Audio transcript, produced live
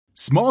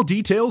Small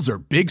details are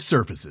big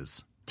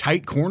surfaces.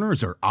 Tight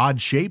corners are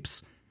odd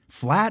shapes.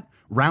 Flat,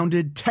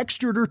 rounded,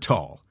 textured, or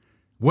tall.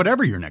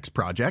 Whatever your next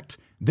project,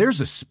 there's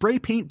a spray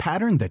paint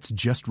pattern that's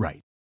just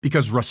right.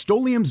 Because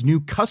Rust-Oleum's new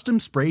Custom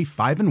Spray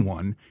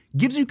 5-in-1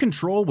 gives you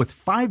control with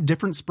 5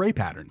 different spray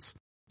patterns.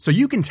 So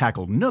you can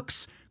tackle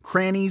nooks,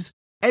 crannies,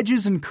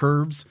 edges, and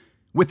curves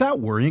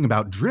without worrying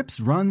about drips,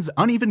 runs,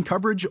 uneven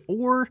coverage,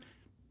 or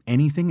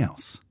anything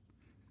else.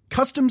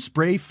 Custom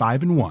Spray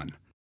 5-in-1.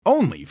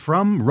 Only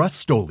from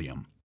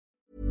Rust-Oleum.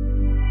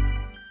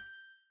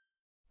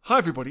 Hi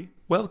everybody,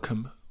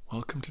 welcome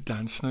to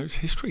Dan Snow's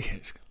History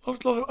Hit. A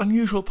lot of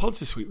unusual pods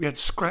this week. We had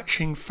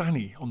Scratching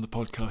Fanny on the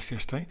podcast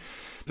yesterday.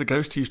 The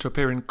ghost used to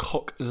appear in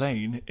Cock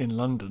Lane in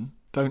London.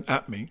 Don't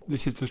at me.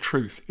 This is the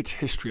truth. It's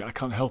history. I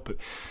can't help it.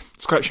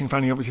 Scratching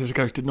Fanny, obviously, as a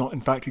ghost, did not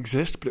in fact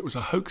exist, but it was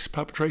a hoax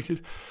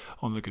perpetrated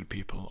on the good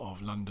people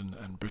of London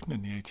and Britain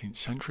in the 18th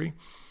century.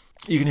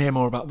 You can hear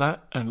more about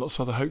that and lots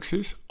of other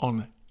hoaxes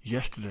on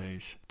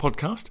yesterday's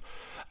podcast.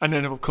 And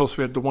then, of course,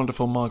 we had the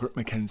wonderful Margaret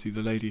Mackenzie,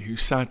 the lady who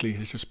sadly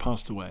has just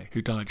passed away,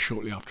 who died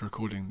shortly after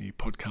recording the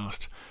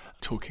podcast,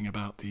 talking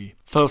about the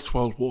First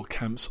World War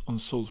camps on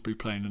Salisbury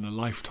Plain and a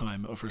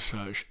lifetime of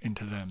research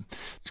into them.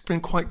 It's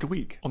been quite the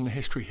week on the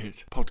History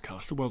Hit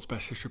podcast, the world's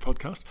best history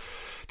podcast.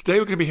 Today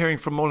we're going to be hearing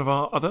from one of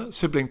our other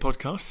sibling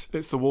podcasts.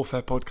 It's the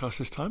Warfare podcast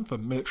this time for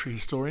military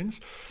historians.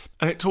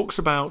 And it talks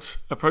about,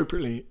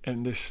 appropriately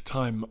in this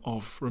time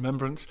of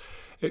remembrance,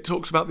 it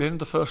talks about the end of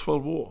the First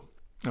World War.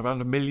 Around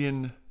 1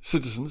 million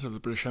citizens of the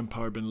British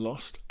Empire had been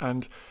lost,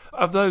 and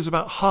of those,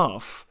 about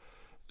half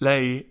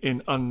lay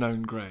in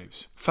unknown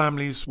graves.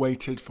 Families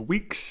waited for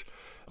weeks,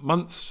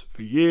 months,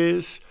 for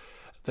years.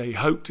 They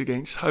hoped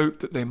against hope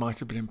that they might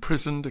have been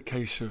imprisoned, a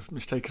case of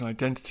mistaken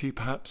identity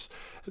perhaps,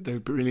 that they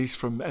would be released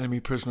from enemy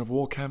prisoner of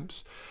war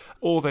camps,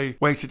 or they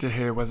waited to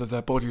hear whether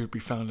their body would be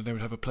found and they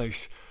would have a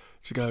place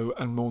to go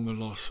and mourn the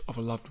loss of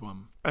a loved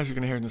one. As you're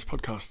going to hear in this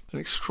podcast, an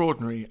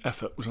extraordinary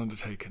effort was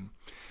undertaken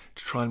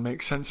to try and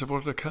make sense of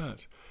what had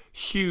occurred.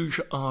 Huge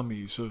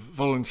armies of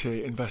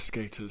volunteer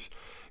investigators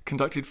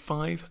conducted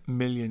 5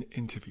 million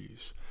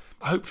interviews,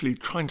 hopefully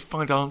trying to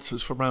find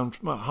answers for around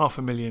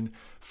 500,000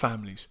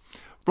 families.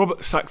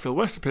 Robert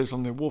Sackville-West appears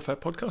on the Warfare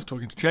podcast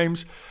talking to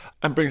James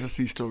and brings us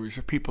these stories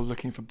of people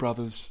looking for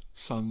brothers,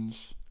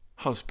 sons,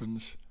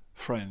 husbands,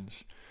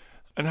 friends,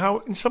 and how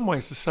in some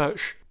ways the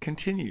search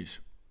continues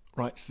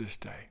right to this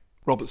day.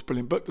 Robert's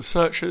brilliant book, The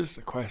Searchers,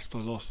 The Quest for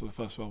the Lost of the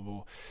First World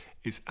War,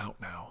 is out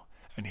now.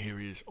 And here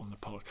he is on the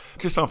pod.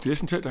 Just after you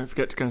listen to it, don't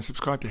forget to go and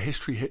subscribe to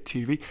History Hit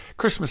TV.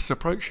 Christmas is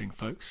approaching,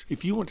 folks.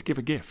 If you want to give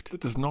a gift that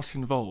does not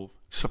involve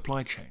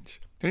supply chains,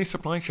 the only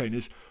supply chain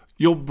is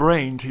your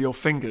brain to your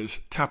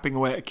fingers tapping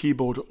away at a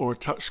keyboard or a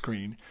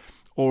touchscreen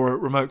or a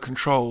remote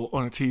control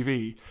on a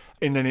TV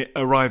and then it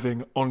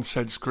arriving on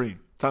said screen.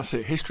 That's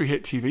it. History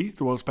Hit TV,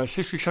 the world's best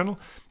history channel.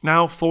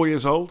 Now 4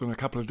 years old in a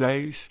couple of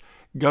days.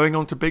 Going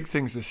on to big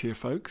things this year,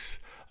 folks,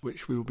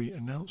 which we will be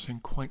announcing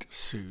quite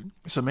soon.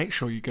 So make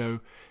sure you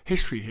go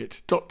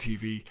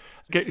historyhit.tv,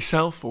 get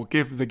yourself or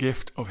give the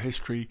gift of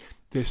history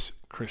this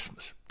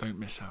Christmas. Don't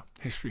miss out.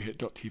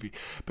 Historyhit.tv.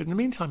 But in the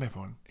meantime,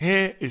 everyone,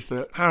 here is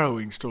the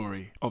harrowing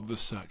story of the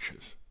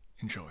Searchers.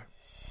 Enjoy.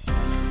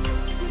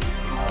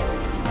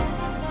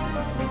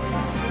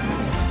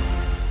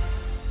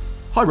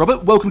 Hi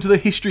Robert, welcome to the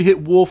History Hit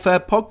Warfare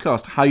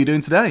podcast. How are you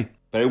doing today?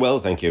 Very well,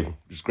 thank you.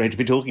 It's great to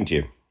be talking to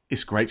you.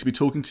 It's great to be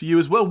talking to you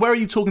as well. Where are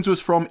you talking to us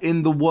from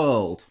in the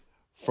world?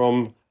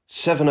 From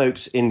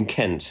Sevenoaks in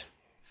Kent.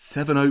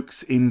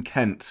 Sevenoaks in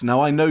Kent. Now,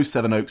 I know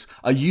Sevenoaks.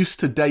 I used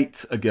to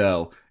date a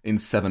girl in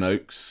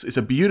Sevenoaks. It's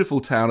a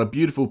beautiful town, a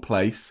beautiful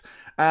place,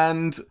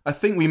 and I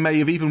think we may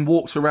have even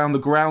walked around the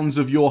grounds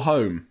of your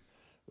home.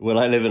 Well,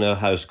 I live in a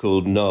house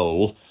called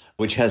Knoll,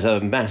 which has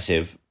a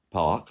massive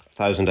park,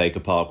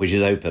 1,000-acre park, which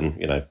is open,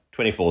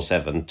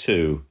 24/7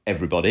 to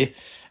everybody.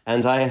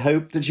 And I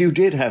hope that you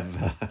did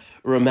have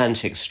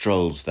romantic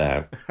strolls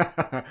there.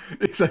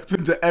 It's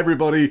open to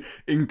everybody,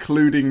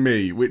 including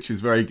me, which is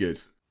very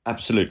good.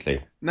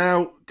 Absolutely.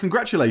 Now,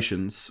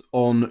 congratulations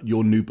on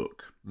your new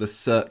book, The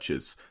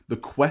Searchers, The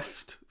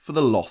Quest for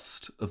the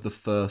Lost of the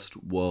First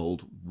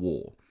World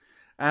War.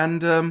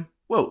 And,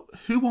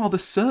 who are the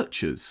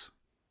Searchers?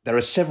 There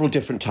are several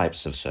different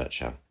types of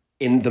searcher.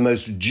 In the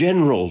most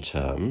general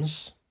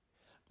terms,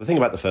 the thing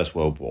about the First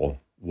World War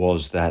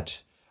was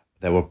that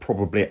there were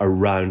probably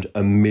around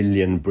 1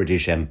 million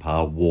British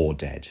Empire war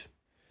dead.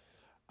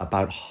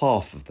 About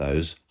half of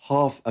those,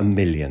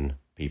 500,000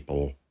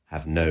 people,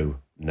 have no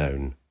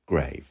known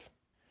grave.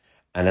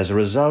 And as a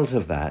result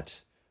of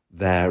that,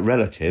 their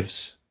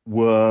relatives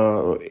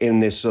were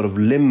in this sort of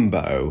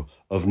limbo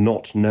of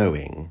not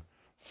knowing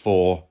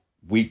for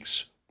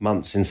weeks,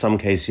 months, in some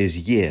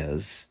cases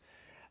years,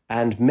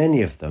 and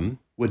many of them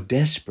were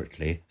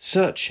desperately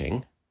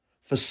searching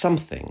for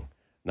something.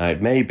 Now,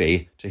 it may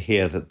be to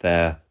hear that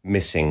their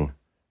missing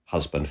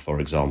husband, for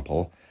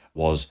example,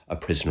 was a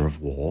prisoner of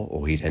war,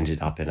 or he'd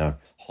ended up in a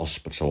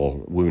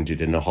hospital,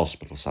 wounded in a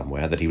hospital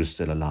somewhere, that he was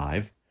still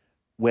alive.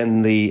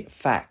 When the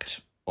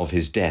fact of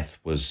his death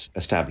was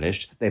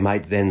established, they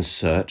might then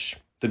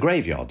search the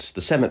graveyards,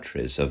 the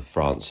cemeteries of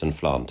France and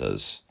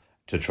Flanders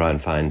to try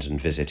and find and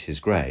visit his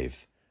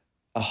grave.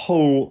 A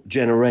whole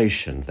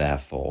generation,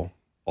 therefore,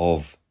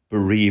 of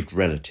bereaved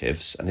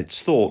relatives, and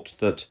it's thought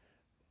that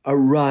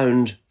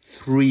around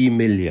 3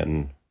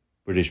 million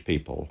British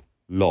people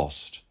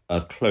lost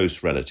a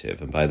close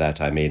relative, and by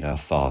that I mean a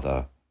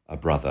father, a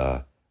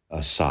brother,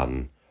 a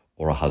son,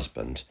 or a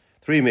husband.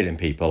 3 million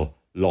people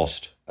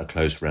lost a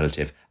close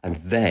relative, and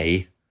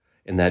they,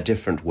 in their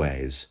different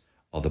ways,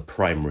 are the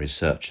primary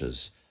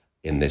searchers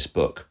in this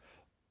book.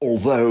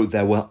 Although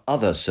there were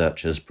other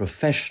searchers,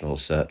 professional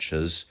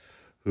searchers,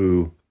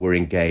 who were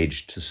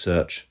engaged to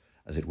search,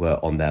 as it were,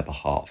 on their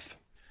behalf.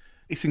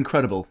 It's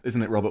incredible,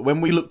 isn't it, Robert? When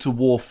we look to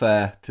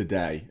warfare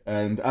today,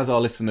 and as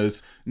our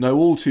listeners know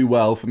all too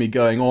well for me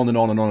going on and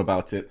on and on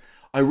about it,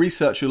 I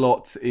research a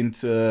lot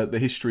into the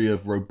history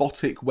of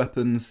robotic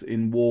weapons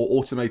in war,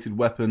 automated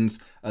weapons,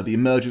 the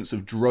emergence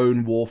of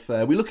drone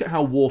warfare. We look at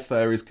how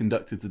warfare is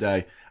conducted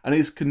today, and it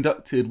is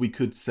conducted, we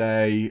could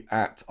say,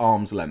 at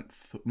arm's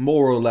length,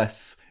 more or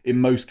less,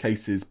 in most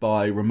cases,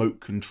 by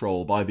remote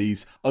control, by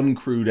these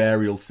uncrewed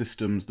aerial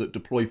systems that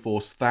deploy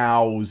force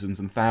thousands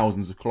and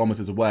thousands of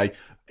kilometres away,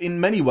 in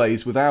many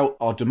ways without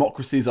our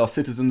democracies, our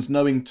citizens,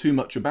 knowing too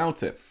much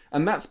about it.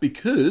 And that's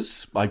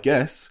because, I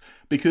guess,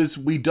 because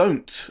we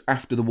don't,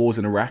 after the wars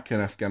in Iraq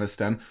and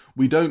Afghanistan,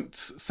 we don't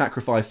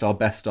sacrifice our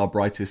best, our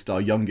brightest,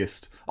 our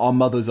youngest, our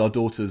mothers, our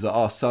daughters,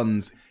 our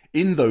sons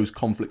in those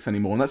conflicts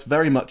anymore. And that's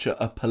very much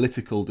a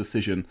political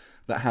decision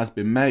that has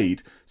been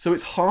made. So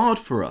it's hard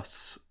for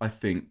us, I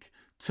think,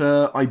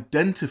 to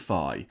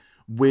identify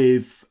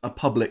with a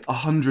public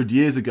 100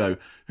 years ago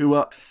who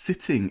are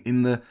sitting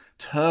in the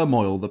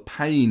turmoil, the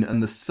pain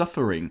and the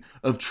suffering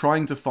of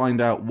trying to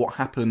find out what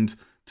happened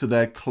to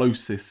their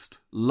closest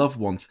loved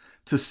ones,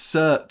 to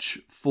search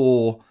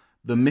for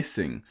the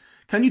missing.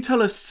 Can you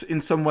tell us, in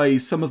some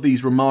ways, some of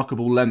these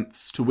remarkable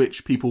lengths to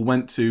which people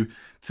went to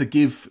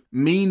give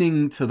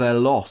meaning to their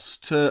loss,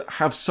 to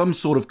have some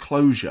sort of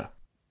closure?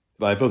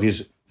 My book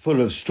is full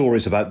of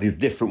stories about the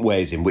different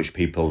ways in which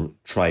people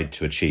tried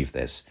to achieve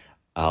this.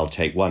 I'll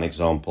take one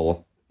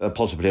example,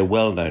 possibly a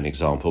well-known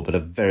example, but a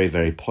very,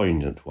 very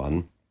poignant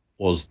one,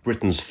 was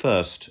Britain's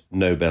first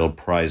Nobel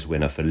Prize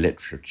winner for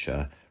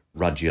literature,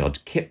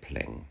 Rudyard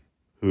Kipling,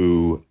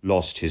 who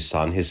lost his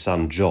son. His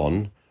son,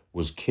 John,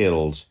 was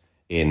killed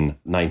in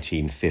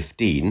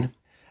 1915.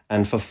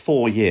 And for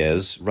 4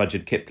 years,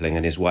 Rudyard Kipling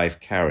and his wife,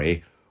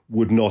 Carrie,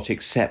 would not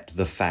accept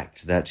the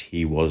fact that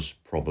he was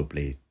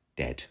probably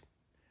dead.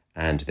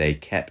 And they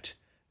kept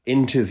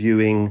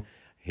interviewing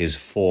his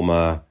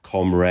former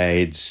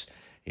comrades.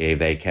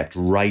 They kept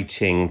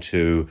writing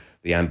to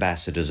the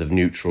ambassadors of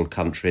neutral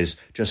countries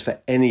just for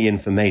any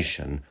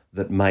information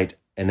that might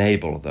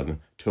enable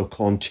them to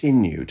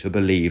continue to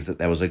believe that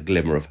there was a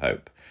glimmer of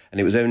hope. And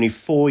it was only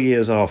 4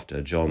 years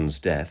after John's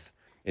death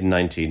in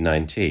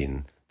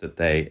 1919 that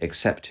they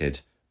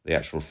accepted the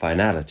actual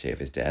finality of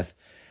his death.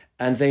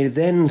 And they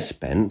then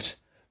spent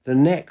the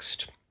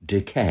next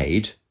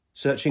decade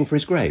searching for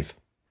his grave,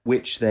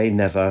 which they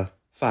never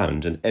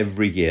found. And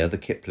every year the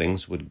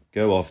Kiplings would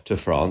go off to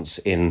France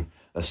in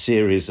a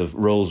series of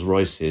Rolls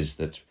Royces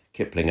that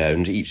Kipling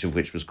owned, each of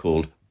which was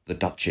called the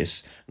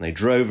Duchess. And they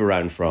drove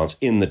around France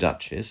in the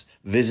Duchess,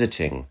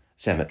 visiting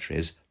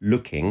cemeteries,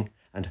 looking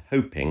and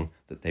hoping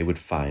that they would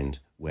find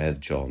where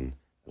John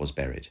was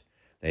buried.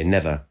 They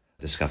never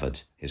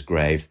discovered his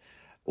grave,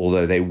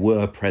 although they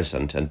were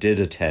present and did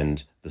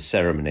attend the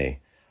ceremony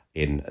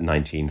in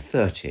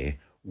 1930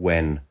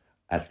 when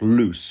at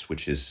Loos,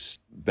 which is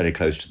very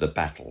close to the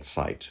battle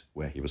site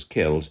where he was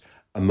killed,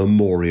 a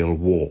memorial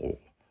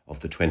wall of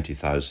the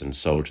 20,000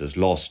 soldiers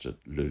lost at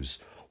Loos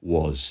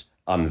was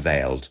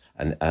unveiled,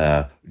 and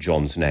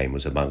John's name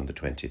was among the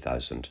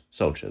 20,000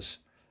 soldiers.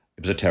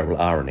 It was a terrible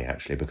irony,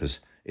 actually, because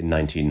in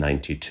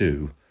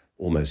 1992,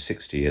 almost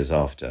 60 years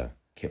after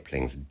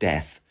Kipling's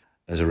death,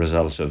 as a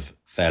result of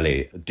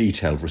fairly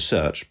detailed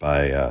research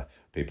by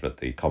people at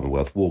the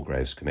Commonwealth War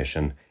Graves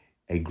Commission,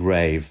 a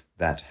grave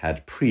that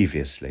had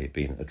previously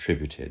been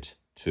attributed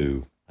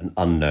to an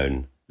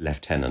unknown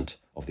lieutenant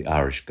of the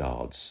Irish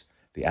Guards,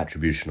 the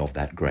attribution of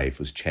that grave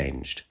was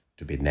changed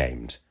to be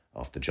named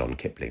after John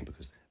Kipling,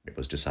 because it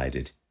was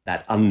decided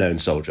that unknown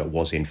soldier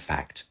was in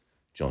fact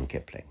John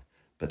Kipling.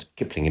 But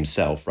Kipling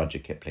himself,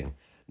 Rudyard Kipling,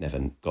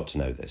 never got to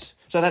know this.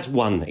 So that's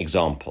one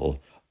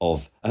example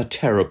of a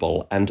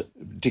terrible and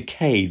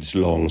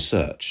decades-long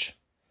search.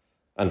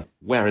 And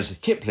whereas the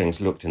Kiplings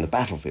looked in the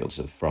battlefields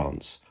of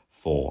France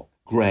for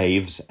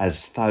graves,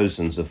 as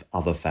thousands of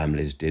other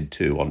families did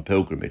too on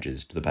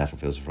pilgrimages to the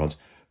battlefields of France,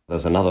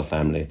 there's another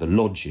family, the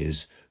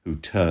Lodges, who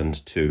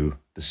turned to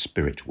the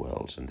spirit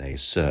world, and they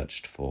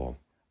searched for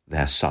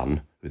their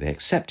son, who they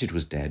accepted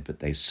was dead, but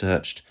they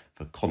searched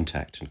for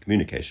contact and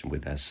communication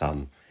with their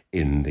son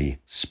in the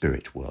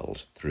spirit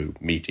world through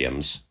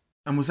mediums.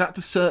 And was that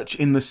to search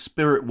in the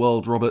spirit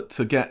world, Robert,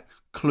 to get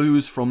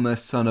clues from their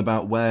son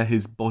about where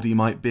his body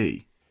might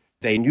be?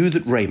 They knew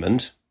that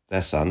Raymond,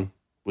 their son,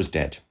 was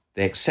dead.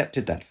 They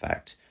accepted that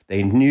fact.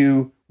 They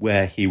knew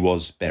where he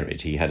was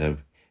buried. He had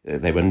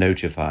They were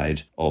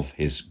notified of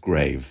his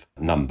grave,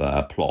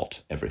 number,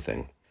 plot,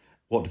 everything.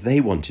 What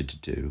they wanted to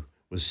do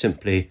was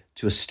simply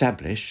to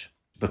establish,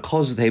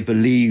 because they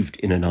believed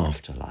in an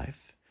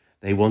afterlife,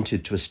 they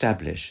wanted to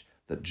establish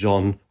that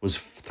John was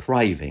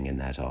thriving in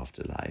that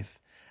afterlife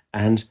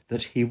and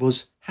that he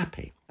was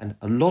happy. And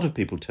a lot of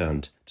people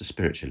turned to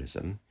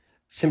spiritualism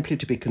simply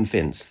to be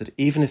convinced that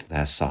even if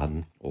their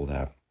son or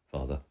their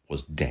father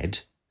was dead,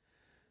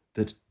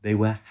 that they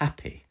were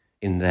happy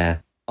in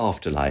their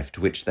afterlife,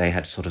 to which they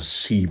had sort of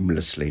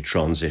seamlessly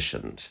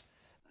transitioned.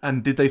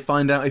 And did they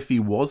find out if he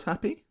was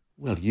happy?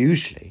 Well,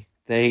 usually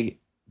they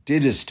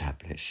did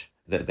establish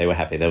that they were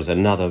happy. There was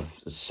another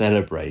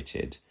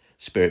celebrated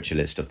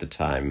spiritualist of the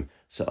time,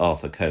 Sir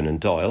Arthur Conan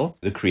Doyle,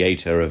 the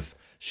creator of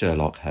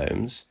Sherlock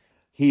Holmes.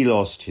 He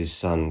lost his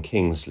son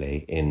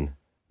Kingsley in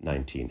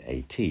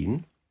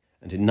 1918,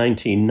 and in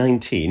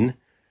 1919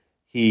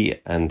 he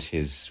and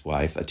his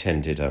wife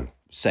attended a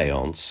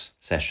séance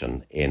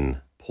session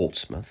in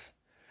Portsmouth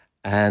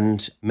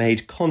and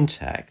made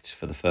contact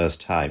for the first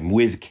time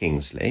with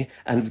Kingsley.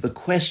 And the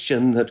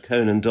question that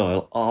Conan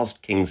Doyle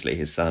asked Kingsley,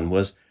 his son,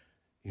 was,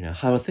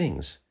 how are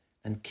things?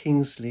 And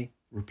Kingsley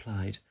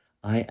replied,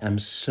 I am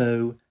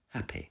so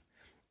happy.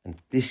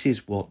 And this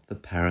is what the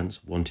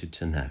parents wanted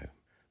to know,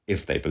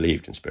 if they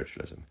believed in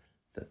spiritualism,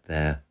 that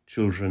their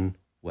children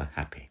were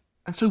happy.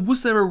 And so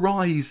was there a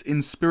rise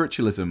in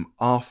spiritualism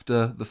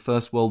after the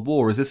First World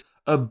War? Is this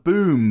a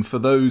boom for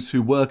those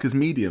who work as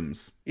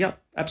mediums? Yeah,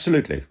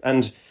 absolutely.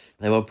 And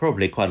there were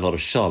probably quite a lot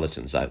of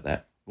charlatans out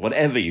there,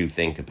 whatever you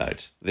think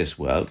about this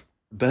world.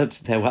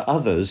 But there were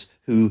others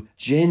who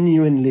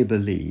genuinely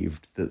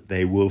believed that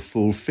they were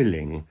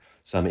fulfilling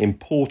some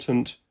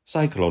important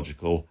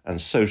psychological and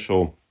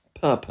social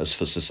purpose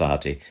for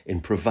society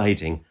in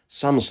providing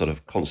some sort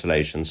of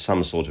consolation,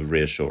 some sort of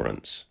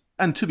reassurance.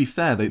 And to be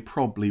fair, they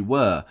probably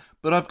were.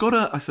 But I've got,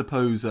 I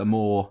suppose, a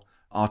more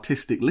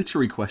artistic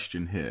literary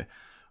question here.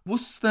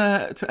 Was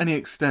there, to any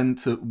extent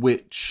to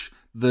which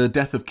the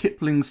death of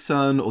Kipling's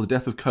son or the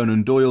death of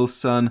Conan Doyle's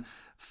son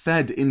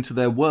fed into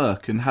their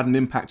work and had an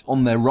impact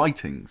on their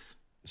writings?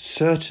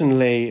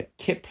 Certainly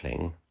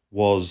Kipling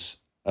was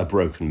a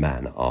broken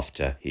man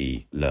after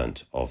he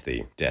learnt of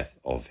the death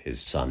of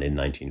his son in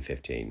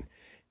 1915.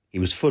 He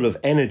was full of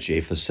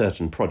energy for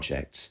certain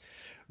projects,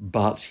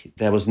 but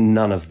there was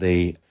none of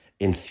the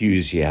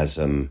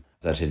enthusiasm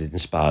that had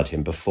inspired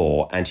him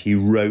before, and he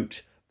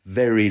wrote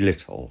very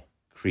little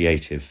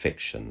creative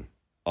fiction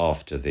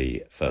after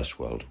the First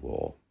World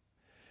War.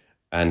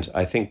 And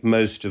I think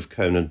most of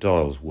Conan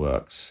Doyle's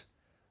works,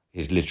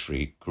 his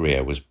literary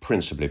career was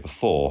principally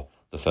before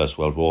the First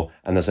World War,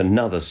 and there's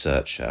another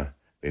searcher,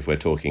 if we're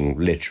talking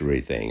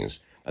literary things,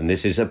 and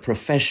this is a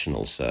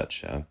professional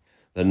searcher,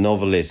 the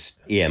novelist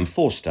E.M.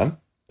 Forster,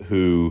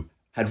 who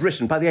had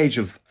written by the age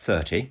of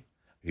 30,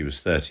 he was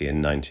 30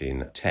 in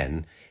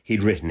 1910,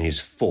 he'd written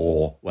his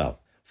four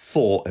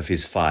of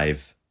his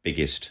 5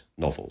 biggest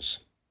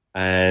novels.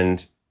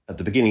 And at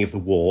the beginning of the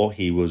war,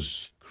 he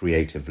was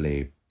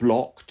creatively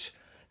blocked.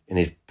 In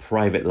his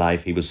private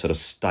life, he was sort of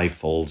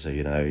stifled.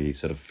 He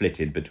sort of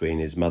flitted between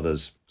his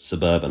mother's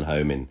suburban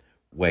home in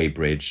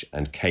Weybridge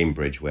and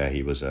Cambridge, where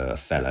he was a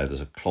fellow. There's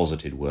a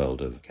closeted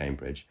world of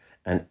Cambridge.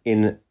 And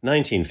in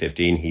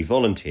 1915, he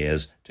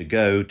volunteers to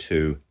go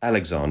to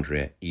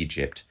Alexandria,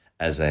 Egypt,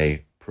 as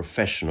a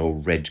professional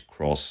Red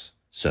Cross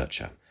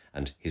searcher.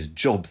 And his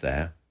job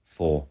there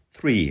for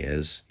 3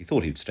 years, he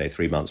thought he'd stay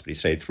 3 months, but he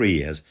stayed 3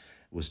 years,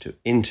 was to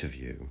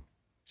interview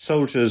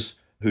soldiers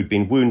who'd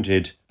been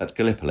wounded at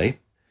Gallipoli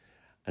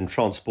and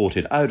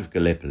transported out of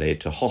Gallipoli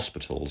to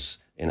hospitals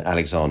in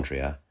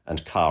Alexandria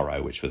and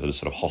Cairo, which were the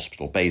sort of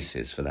hospital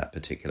bases for that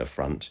particular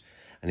front.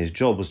 And his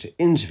job was to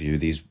interview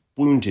these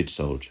wounded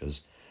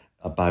soldiers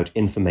about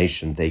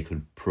information they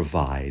could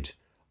provide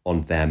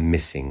on their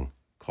missing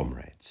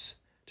comrades,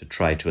 to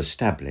try to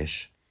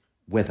establish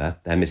whether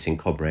their missing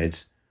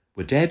comrades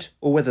were dead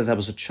or whether there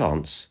was a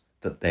chance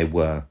that they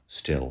were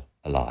still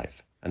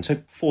alive. And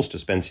so Forster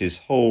spent his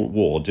whole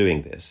war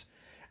doing this.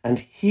 And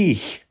he,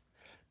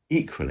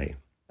 equally,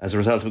 as a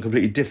result of a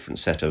completely different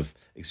set of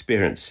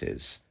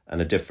experiences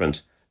and a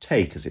different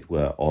take, as it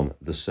were, on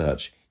the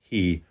search,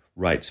 he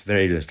writes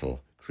very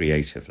little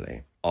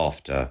creatively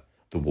after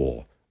the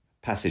war.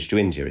 Passage to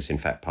India is in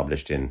fact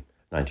published in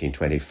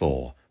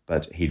 1924,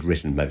 but he'd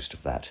written most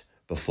of that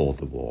before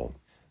the war.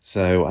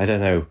 So I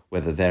don't know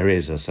whether there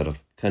is a sort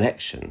of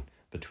connection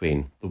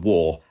between the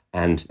war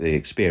and the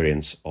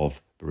experience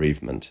of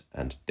bereavement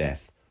and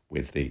death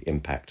with the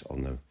impact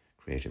on the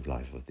creative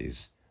life of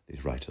these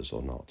writers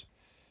or not.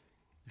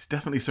 It's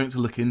definitely something to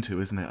look into,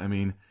 isn't it? I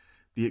mean,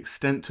 the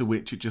extent to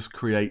which it just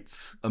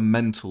creates a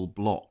mental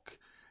block.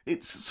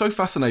 It's so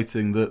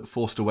fascinating that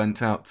Forster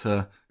went out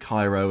to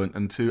Cairo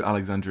and to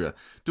Alexandria.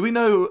 Do we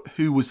know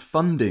who was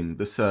funding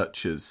the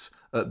searches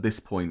at this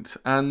point?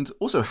 And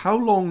also, how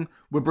long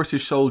were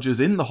British soldiers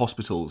in the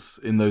hospitals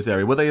in those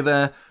areas? Were they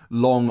there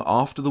long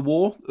after the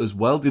war as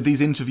well? Did these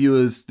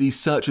interviewers, these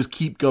searchers,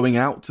 keep going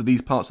out to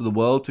these parts of the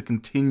world to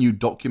continue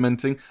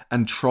documenting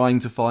and trying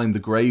to find the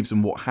graves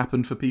and what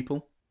happened for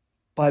people?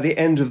 By the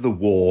end of the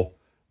war,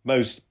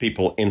 Most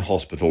people in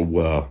hospital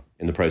were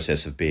in the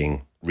process of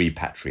being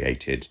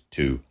repatriated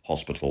to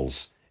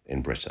hospitals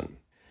in Britain.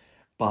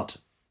 But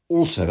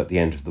also at the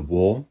end of the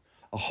war,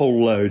 a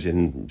whole load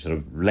in sort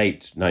of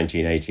late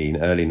 1918,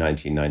 early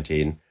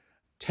 1919,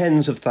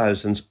 tens of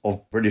thousands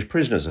of British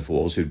prisoners of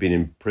war who'd been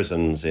in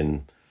prisons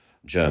in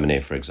Germany,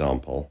 for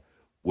example,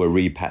 were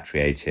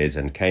repatriated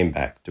and came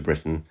back to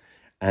Britain.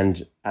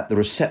 And at the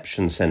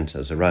reception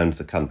centres around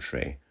the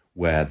country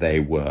where they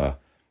were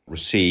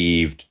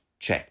received,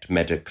 checked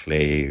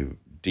medically,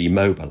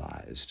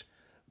 demobilised,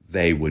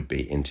 they would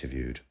be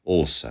interviewed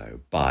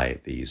also by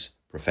these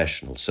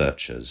professional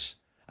searchers.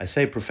 I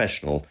say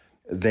professional,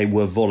 they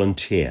were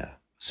volunteer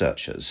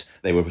searchers.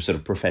 They were sort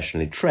of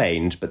professionally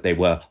trained, but they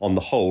were on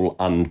the whole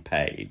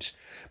unpaid.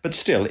 But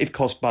still, it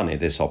cost money,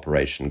 this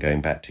operation, going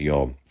back to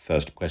your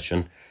first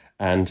question.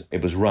 And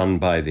it was run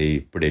by the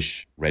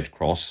British Red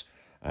Cross.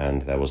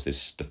 And there was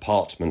this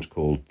department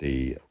called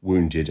the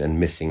Wounded and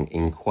Missing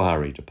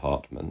Inquiry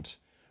Department,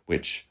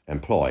 which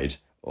employed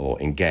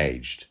or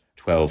engaged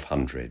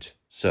 1,200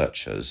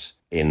 searchers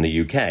in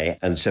the UK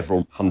and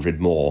several hundred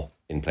more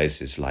in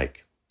places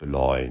like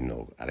Boulogne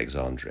or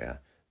Alexandria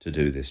to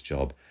do this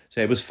job.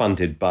 So it was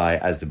funded by,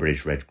 as the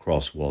British Red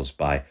Cross was,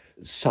 by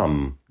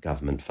some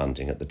government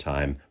funding at the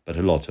time, but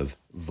a lot of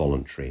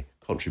voluntary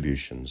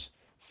contributions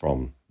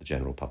from the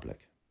general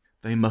public.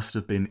 They must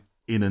have been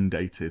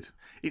inundated.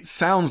 It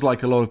sounds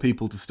like a lot of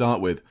people to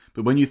start with,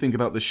 but when you think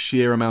about the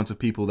sheer amount of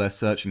people they're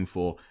searching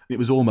for, it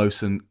was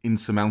almost an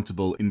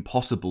insurmountable,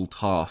 impossible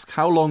task.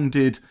 How long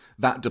did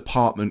that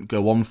department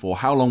go on for?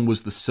 How long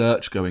was the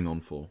search going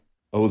on for?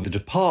 Oh, the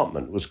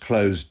department was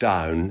closed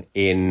down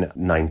in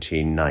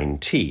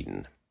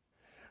 1919.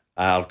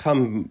 I'll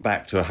come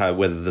back to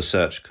whether the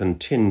search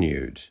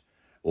continued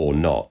or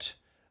not,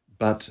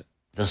 but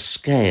the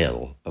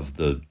scale of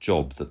the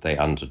job that they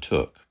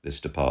undertook, this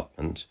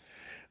department,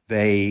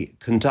 they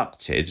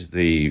conducted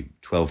the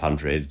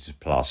 1,200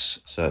 plus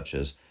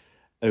searchers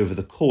over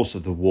the course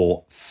of the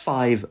war,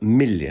 5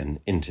 million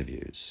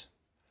interviews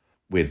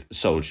with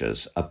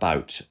soldiers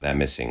about their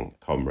missing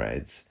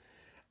comrades.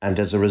 And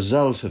as a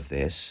result of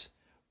this,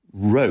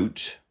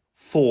 wrote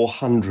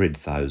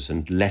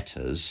 400,000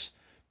 letters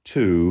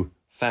to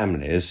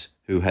families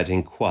who had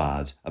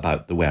inquired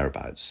about the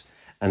whereabouts.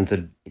 And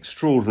the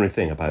extraordinary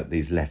thing about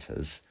these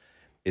letters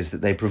is that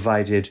they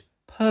provided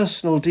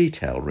personal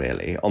detail,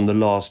 really, on the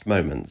last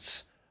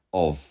moments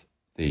of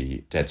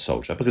the dead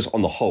soldier, because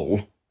on the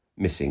whole,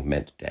 missing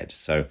meant dead.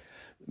 So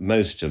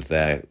most of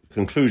their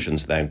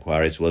conclusions of their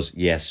inquiries was,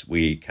 yes,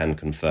 we can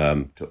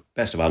confirm, to the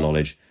best of our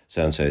knowledge,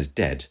 so-and-so is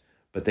dead.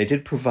 But they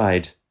did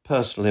provide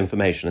personal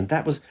information, and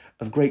that was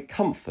of great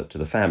comfort to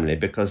the family,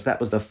 because that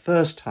was the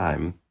first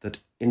time that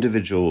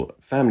individual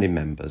family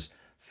members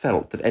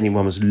felt that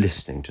anyone was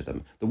listening to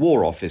them. The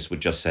War Office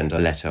would just send a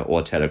letter or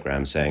a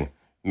telegram saying,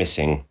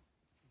 missing,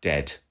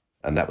 dead,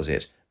 and that was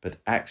it. But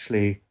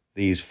actually,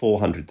 these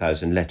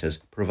 400,000 letters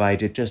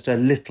provided just a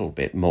little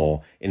bit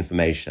more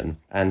information.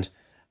 And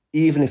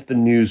even if the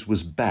news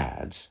was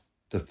bad,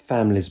 the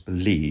families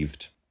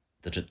believed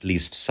that at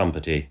least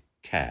somebody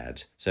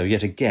cared. So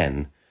yet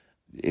again,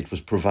 it was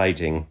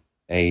providing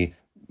a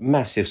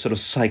massive sort of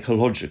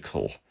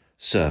psychological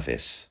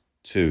service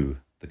to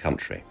the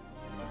country.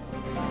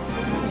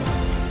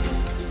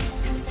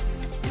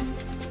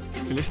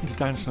 You listen to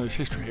Dan Snow's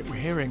History Hit. We're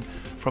hearing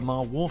from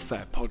our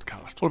Warfare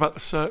podcast all about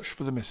the search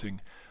for the missing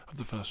of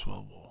the First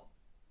World War.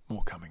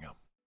 More coming up.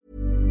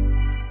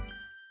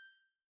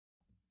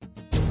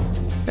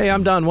 Hey,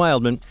 I'm Don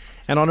Wildman,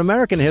 and on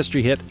American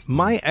History Hit,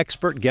 my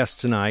expert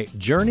guests and I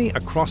journey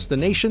across the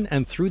nation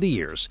and through the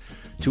years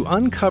to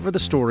uncover the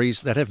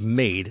stories that have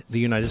made the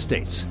United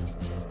States.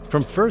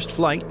 From first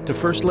flight to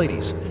first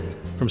ladies,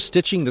 from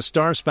stitching the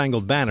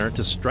Star-Spangled Banner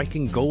to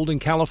striking gold in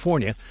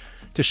California,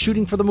 to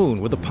shooting for the moon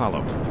with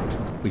Apollo.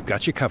 We've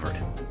got you covered.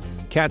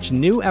 Catch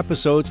new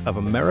episodes of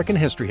American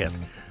History Hit,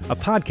 a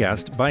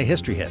podcast by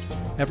History Hit,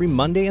 every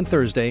Monday and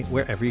Thursday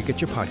wherever you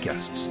get your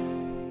podcasts.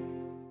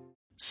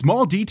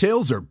 Small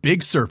details are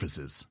big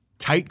surfaces.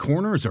 Tight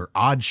corners are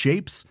odd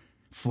shapes.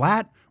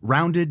 Flat,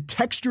 rounded,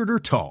 textured, or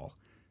tall.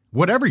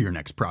 Whatever your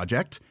next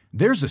project,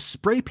 there's a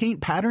spray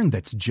paint pattern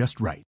that's just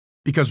right.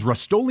 Because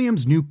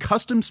Rust-Oleum's new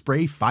Custom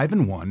Spray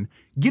 5-in-1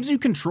 gives you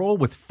control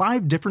with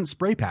 5 different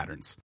spray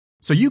patterns.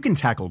 So you can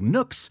tackle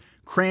nooks,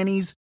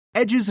 crannies,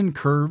 edges, and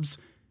curves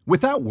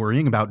without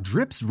worrying about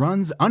drips,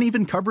 runs,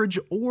 uneven coverage,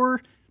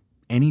 or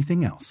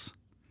anything else.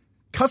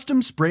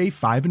 Custom Spray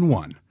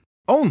 5-in-1.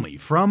 Only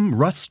from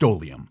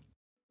Rust-Oleum.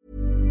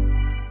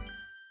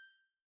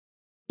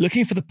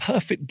 Looking for the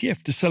perfect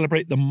gift to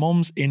celebrate the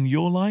moms in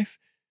your life?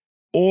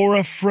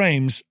 Aura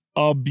frames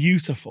are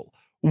beautiful,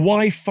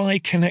 Wi-Fi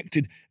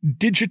connected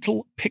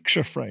digital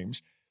picture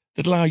frames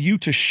that allow you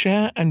to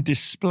share and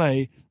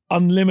display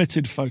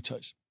unlimited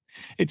photos.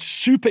 It's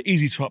super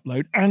easy to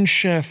upload and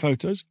share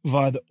photos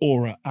via the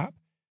Aura app.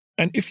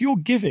 And if you're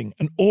giving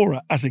an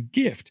Aura as a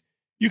gift,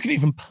 you can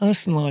even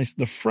personalize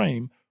the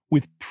frame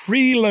with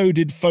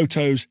preloaded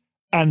photos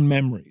and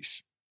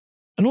memories.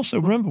 And also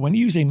remember, when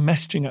you're using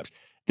messaging apps,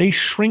 they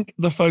shrink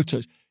the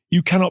photos.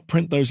 You cannot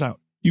print those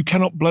out. You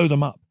cannot blow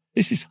them up.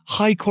 This is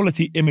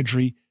high-quality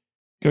imagery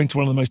going to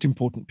one of the most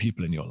important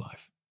people in your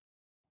life.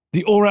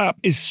 The Aura app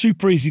is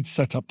super easy to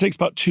set up. It takes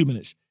about 2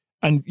 minutes,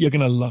 and you're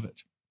going to love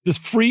it. There's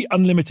free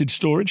unlimited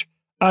storage,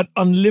 add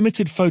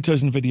unlimited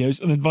photos and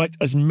videos, and invite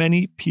as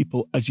many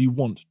people as you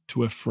want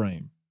to a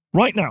frame.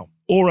 Right now,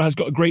 Aura has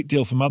got a great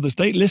deal for Mother's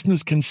Day.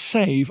 Listeners can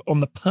save on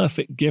the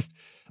perfect gift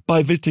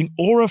by visiting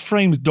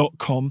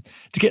auraframes.com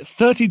to get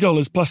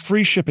 $30 plus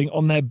free shipping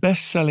on their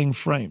best-selling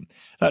frame.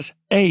 That's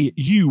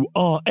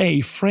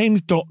AURA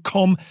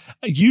frames.com.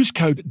 Use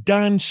code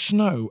Dan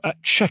Snow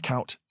at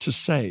checkout to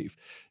save.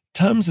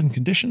 Terms and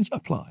conditions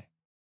apply.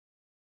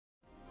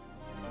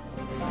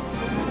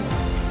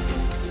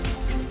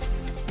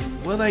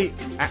 Were they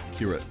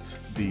accurate,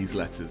 these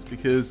letters?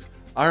 Because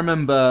I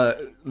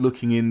remember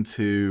looking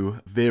into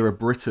Vera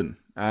Brittain,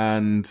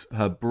 and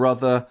her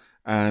brother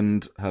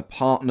and her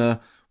partner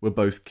were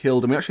both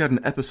killed. And we actually had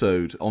an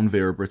episode on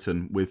Vera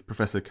Brittain with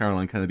Professor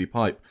Caroline Kennedy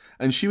Pipe,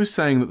 and she was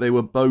saying that they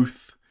were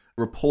both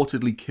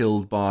reportedly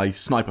killed by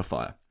sniper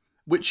fire,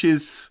 which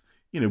is,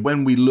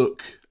 when we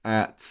look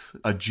at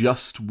a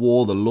just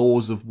war, the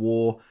laws of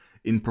war,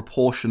 in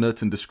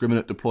proportionate and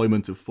discriminate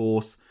deployment of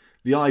force,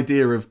 the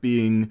idea of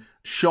being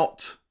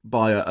shot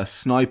by a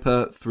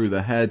sniper through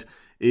the head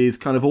is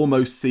kind of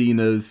almost seen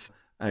as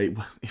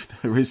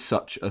if there is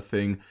such a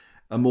thing,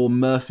 a more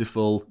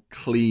merciful,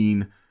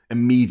 clean,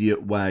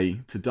 immediate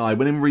way to die.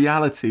 When in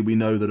reality, we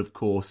know that, of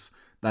course,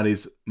 that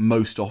is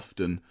most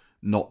often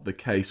not the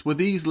case. Were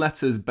these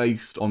letters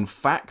based on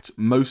fact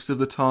most of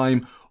the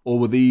time, or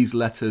were these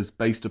letters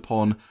based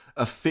upon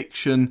a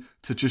fiction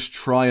to just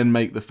try and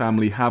make the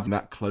family have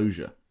that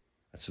closure?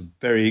 That's a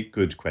very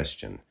good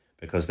question,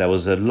 because there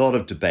was a lot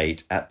of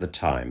debate at the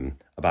time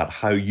about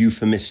how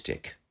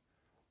euphemistic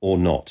or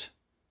not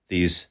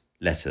these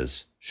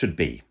letters should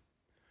be.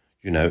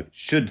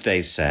 Should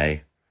they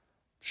say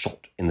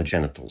shot in the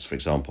genitals, for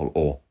example,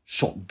 or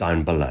shot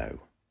down below?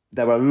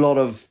 There were a lot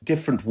of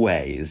different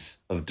ways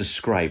of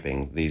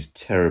describing these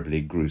terribly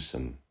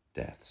gruesome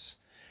deaths.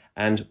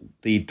 And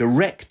the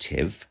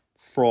directive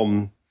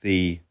from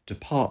the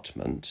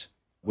department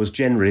was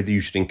generally that you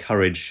should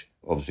encourage,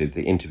 obviously,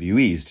 the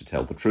interviewees to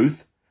tell the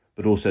truth,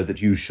 but also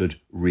that you should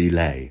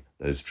relay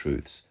those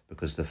truths,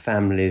 because the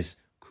families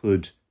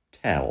could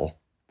tell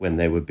when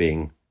they were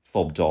being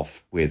fobbed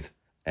off with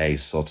a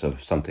sort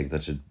of something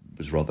that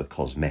was rather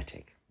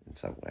cosmetic in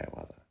some way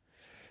or other.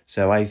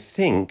 So I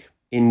think,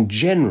 in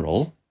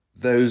general,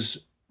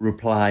 those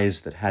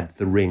replies that had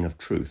the ring of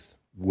truth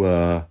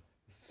were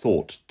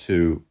thought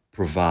to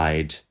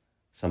provide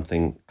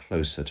something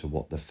closer to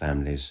what the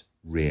families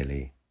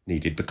really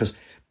needed, because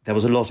there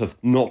was a lot of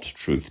not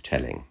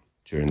truth-telling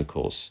during the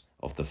course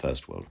of the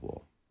First World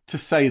War. To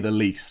say the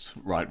least,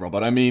 right,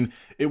 Robert? I mean,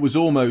 it was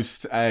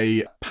almost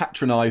a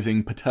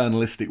patronising,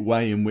 paternalistic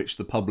way in which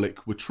the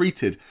public were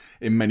treated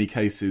in many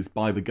cases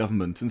by the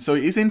government. And so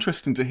it is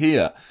interesting to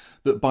hear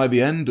that by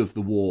the end of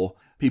the war,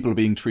 people are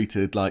being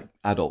treated like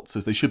adults,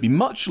 as they should be,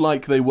 much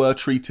like they were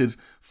treated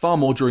far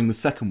more during the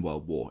Second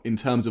World War in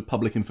terms of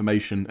public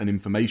information and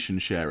information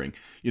sharing.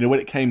 When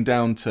it came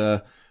down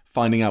to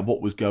finding out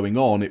what was going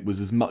on, it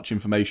was as much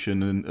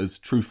information and as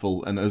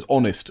truthful and as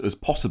honest as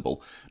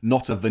possible,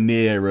 not a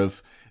veneer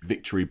of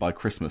victory by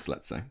Christmas,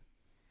 let's say.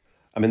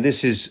 I mean,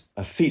 this is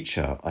a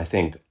feature, I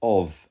think,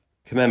 of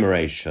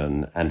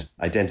commemoration and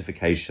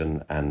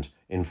identification and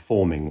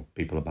informing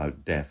people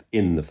about death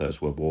in the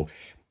First World War.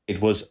 It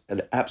was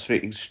an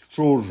absolutely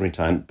extraordinary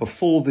time.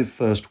 Before the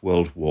First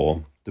World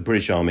War, the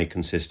British Army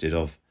consisted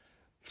of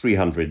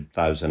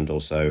 300,000 or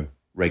so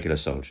regular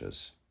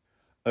soldiers.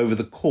 Over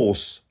the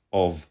course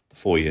of the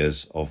 4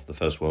 years of the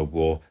First World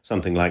War,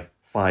 something like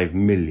 5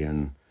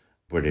 million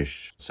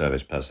British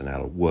service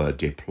personnel were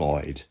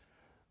deployed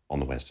on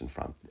the Western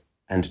Front.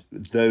 And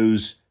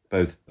those,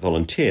 both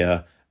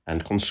volunteer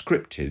and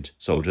conscripted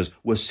soldiers,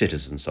 were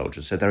citizen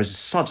soldiers. So there is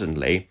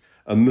suddenly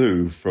a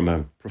move from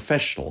a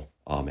professional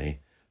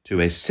army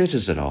to a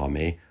citizen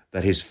army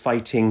that is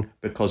fighting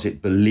because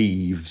it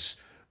believes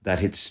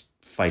that it's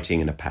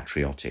fighting in a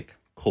patriotic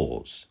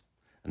cause.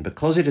 And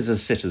because it is a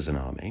citizen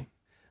army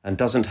and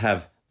doesn't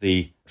have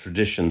the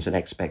traditions and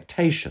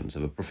expectations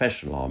of a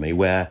professional army,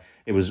 where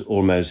it was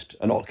almost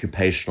an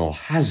occupational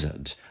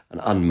hazard,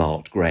 an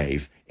unmarked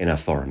grave in a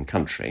foreign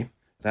country.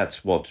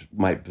 That's what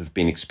might have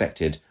been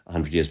expected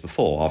 100 years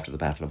before, after the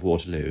Battle of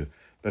Waterloo.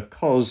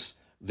 Because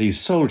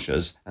these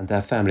soldiers and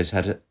their families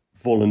had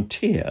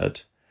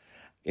volunteered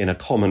in a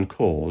common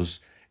cause,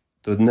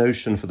 the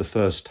notion for the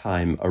first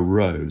time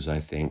arose, I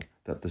think,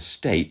 that the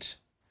state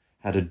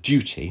had a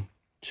duty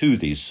to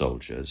these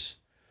soldiers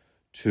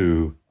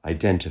to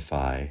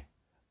identify,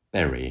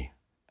 bury,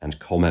 and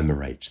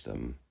commemorate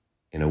them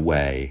in a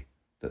way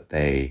that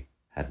they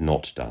had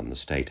not done, the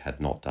state had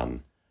not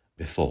done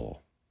before.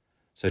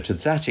 So to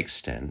that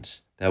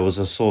extent, there was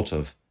a sort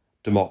of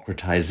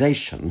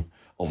democratization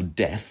of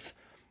death,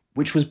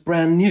 which was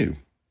brand new.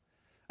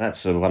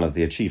 That's one of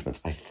the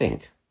achievements, I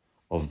think,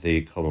 of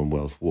the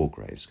Commonwealth War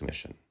Graves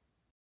Commission.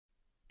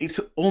 it's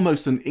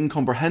almost an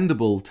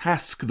incomprehensible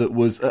task that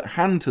was at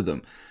hand to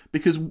them.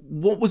 Because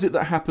what was it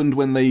that happened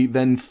when they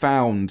then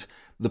found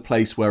the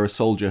place where a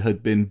soldier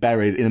had been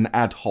buried in an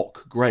ad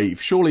hoc grave?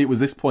 Surely it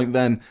was this point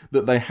then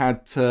that they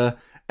had to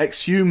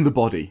exhume the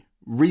body,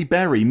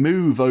 rebury,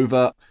 move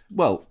over,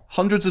 well,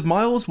 hundreds of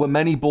miles? Were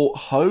many brought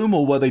home,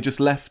 or were they just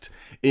left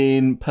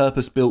in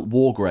purpose-built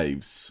war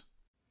graves?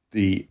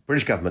 The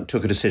British government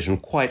took a decision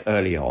quite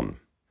early on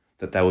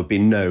that there would be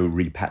no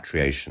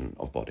repatriation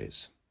of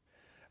bodies.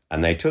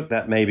 And they took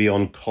that maybe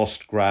on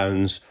cost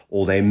grounds,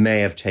 or they may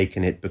have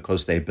taken it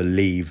because they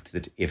believed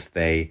that if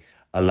they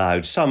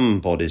allowed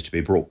some bodies to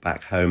be brought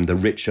back home, the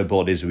richer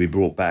bodies would be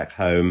brought back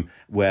home,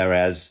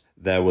 whereas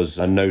there was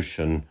a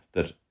notion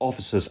that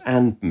officers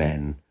and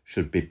men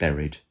should be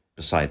buried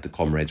beside the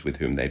comrades with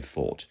whom they'd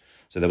fought.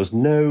 So there was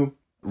no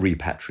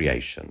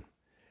repatriation.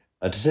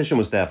 A decision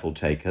was therefore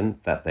taken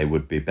that they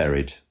would be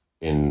buried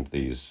in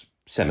these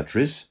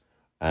cemeteries,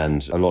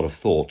 and a lot of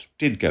thought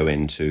did go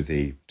into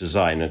the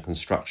design and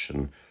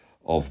construction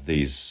of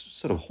these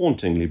sort of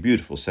hauntingly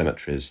beautiful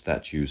cemeteries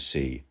that you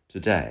see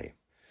today.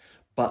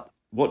 But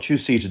what you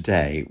see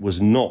today was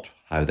not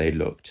how they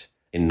looked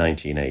in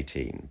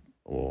 1918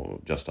 or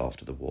just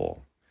after the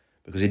war.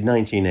 Because in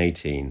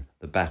 1918,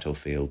 the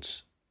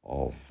battlefields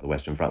of the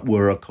Western Front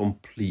were a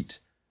complete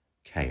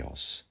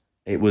chaos.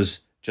 It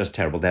was just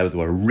terrible. There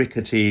were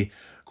rickety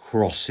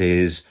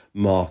crosses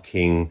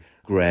marking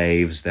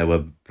graves. There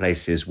were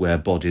places where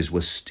bodies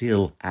were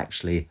still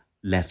actually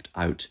left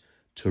out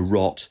to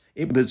rot.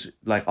 It was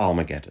like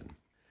Armageddon.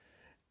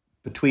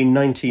 Between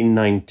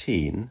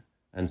 1919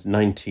 and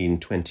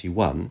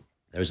 1921,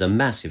 there was a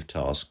massive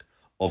task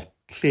of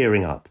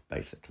clearing up,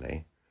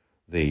 basically,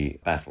 the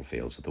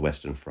battlefields of the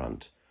Western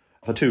Front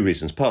for two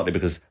reasons. Partly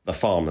because the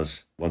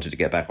farmers wanted to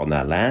get back on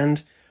their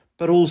land,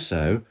 but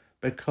also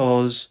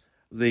because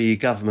the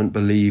government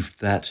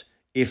believed that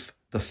if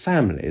the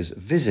families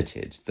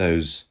visited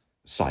those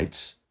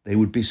sites, they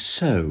would be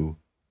so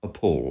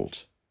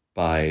appalled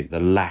by the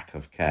lack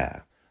of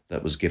care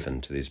that was given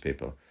to these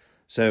people.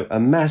 So a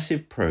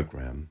massive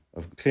program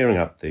of clearing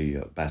up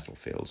the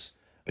battlefields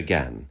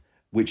began,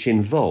 which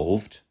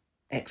involved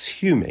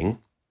exhuming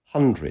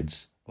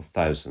hundreds of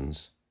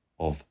thousands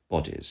of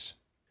bodies.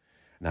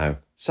 Now,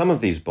 some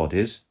of these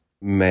bodies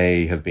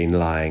may have been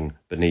lying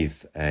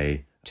beneath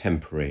a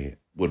temporary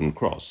wooden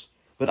cross,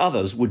 but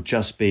others would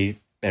just be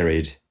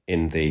buried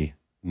in the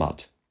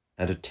mud.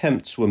 And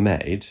attempts were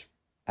made,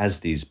 as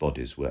these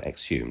bodies were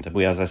exhumed, and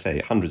as I say,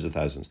 hundreds of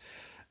thousands,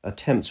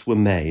 attempts were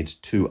made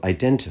to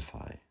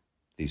identify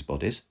these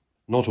bodies,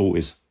 not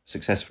always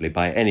successfully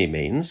by any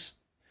means,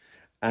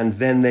 and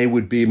then they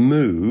would be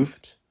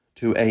moved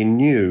to a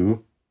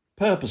new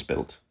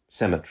purpose-built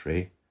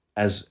cemetery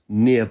as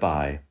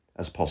nearby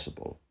as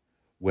possible,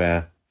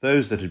 where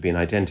those that had been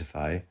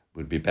identified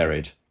would be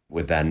buried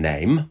with their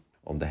name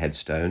on the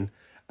headstone,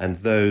 and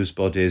those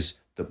bodies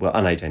that were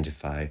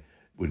unidentified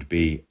would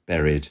be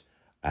buried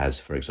as,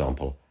 for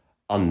example,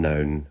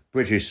 unknown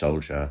British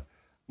soldier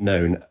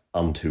known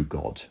unto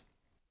God.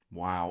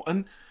 Wow.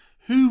 And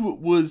who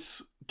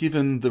was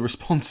given the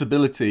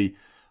responsibility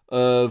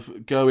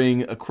of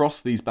going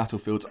across these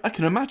battlefields? I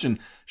can imagine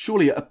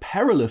surely a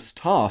perilous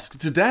task.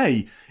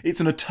 Today, it's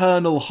an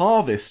eternal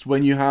harvest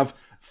when you have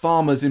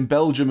farmers in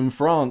Belgium and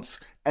France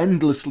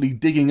endlessly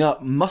digging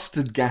up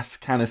mustard gas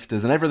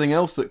canisters and everything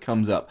else that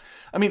comes up.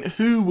 I mean,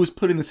 who was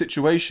put in the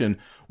situation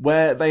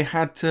where they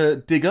had to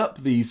dig up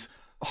these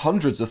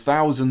hundreds of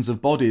thousands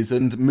of bodies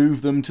and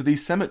move them to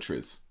these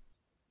cemeteries?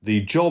 The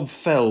job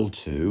fell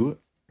to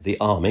the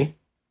army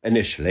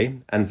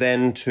initially, and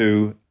then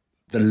to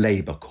the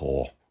Labour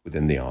Corps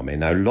within the army.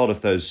 Now, a lot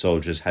of those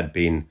soldiers had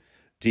been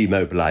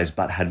demobilised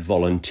but had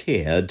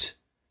volunteered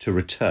to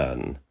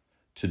return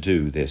to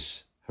do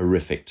this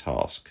horrific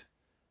task.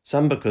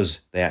 Some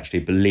because they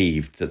actually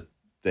believed that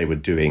they were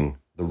doing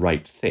the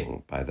right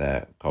thing by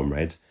their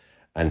comrades,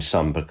 and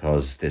some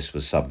because this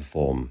was some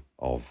form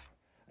of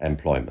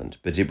employment.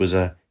 But it was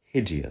a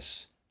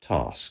hideous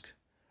task,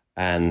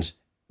 and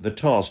the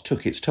task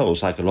took its toll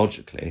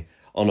psychologically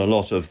on a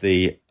lot of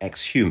the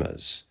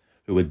exhumers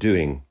who were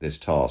doing this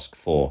task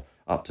for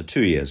up to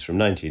 2 years, from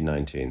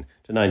 1919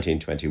 to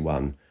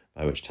 1921,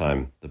 by which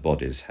time the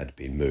bodies had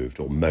been moved,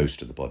 or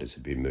most of the bodies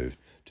had been moved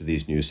to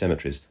these new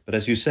cemeteries. But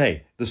as you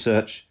say, the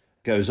search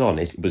goes on.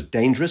 It was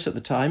dangerous at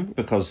the time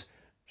because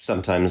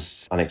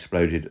sometimes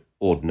unexploded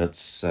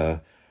ordnance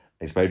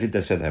exploded. They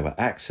said there were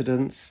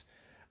accidents,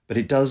 but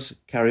it does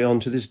carry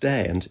on to this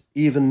day. And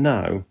even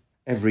now,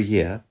 every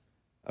year,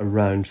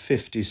 around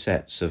 50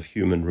 sets of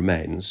human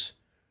remains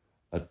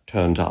are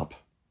turned up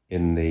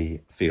in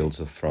the fields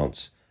of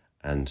France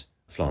and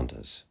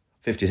Flanders.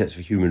 50 sets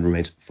of human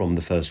remains from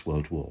the First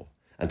World War.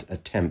 And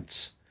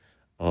attempts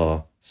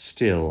are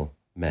still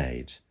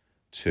made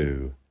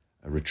to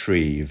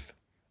retrieve,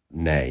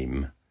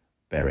 name,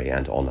 bury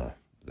and honour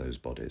those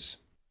bodies.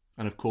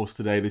 And of course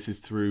today this is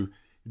through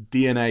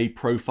DNA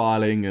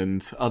profiling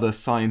and other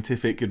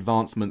scientific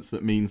advancements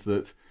that means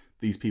that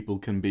these people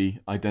can be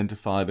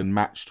identified and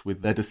matched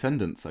with their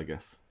descendants, I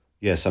guess.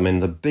 Yes, I mean,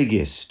 the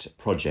biggest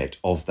project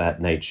of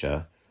that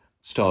nature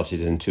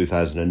started in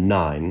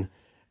 2009,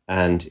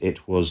 and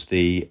it was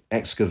the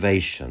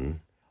excavation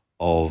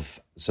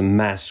of some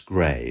mass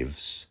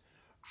graves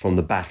from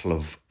the Battle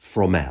of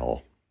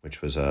Fromelles,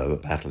 which was a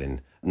battle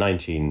in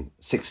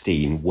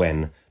 1916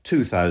 when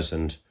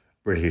 2,000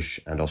 British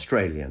and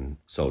Australian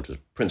soldiers,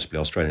 principally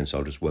Australian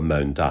soldiers, were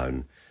mown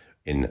down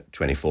in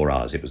 24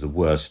 hours. It was the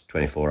worst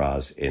 24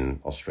 hours in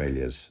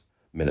Australia's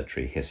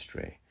military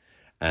history.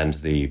 And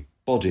the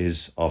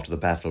bodies after the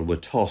battle were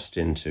tossed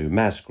into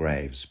mass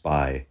graves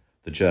by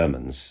the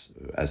Germans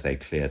as they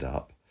cleared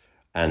up.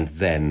 And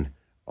then,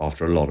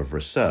 after a lot of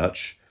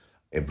research,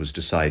 it was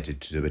decided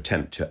to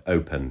attempt to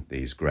open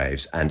these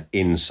graves. And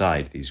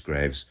inside these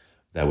graves,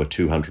 there were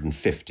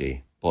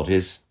 250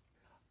 bodies.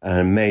 And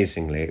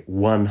amazingly,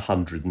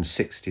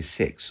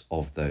 166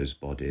 of those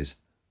bodies,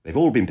 they've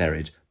all been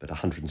buried, but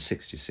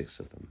 166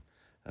 of them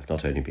have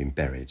not only been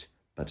buried,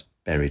 but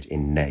buried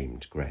in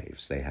named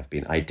graves. They have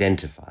been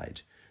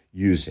identified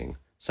using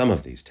some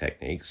of these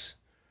techniques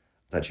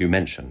that you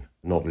mention,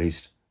 not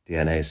least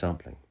DNA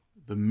sampling.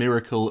 The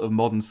miracle of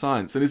modern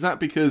science. And is that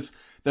because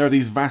there are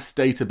these vast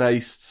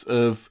databases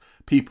of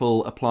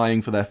people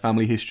applying for their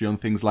family history on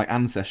things like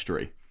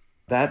Ancestry?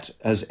 That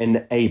has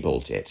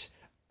enabled it.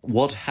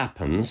 What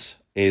happens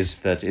is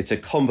that it's a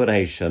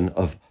combination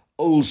of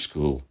old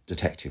school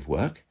detective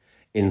work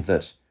in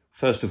that,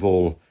 first of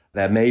all,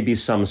 there may be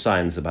some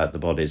signs about the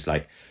bodies,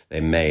 like they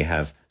may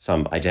have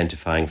some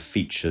identifying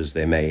features,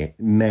 they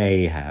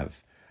may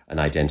have an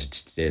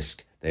identity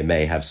disc, they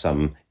may have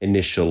some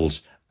initialed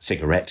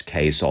cigarette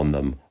case on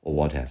them or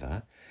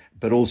whatever.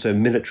 But also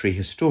military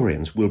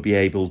historians will be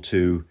able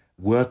to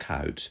work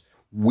out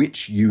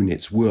which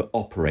units were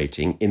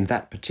operating in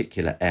that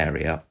particular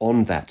area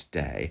on that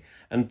day,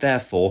 and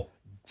therefore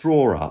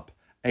draw up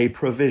a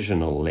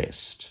provisional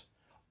list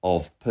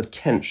of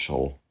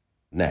potential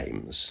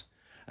names.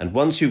 And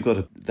once you've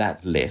got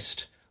that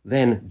list,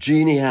 then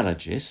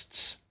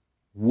genealogists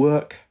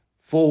work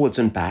forwards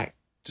and back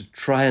to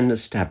try and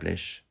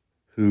establish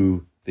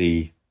who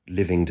the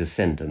living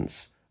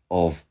descendants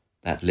of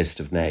that list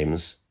of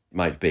names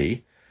might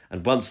be.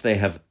 And once they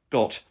have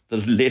got the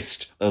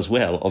list as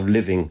well of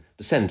living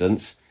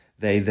descendants,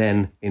 they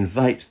then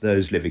invite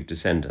those living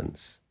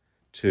descendants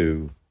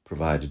to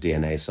provide a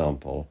DNA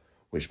sample,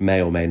 which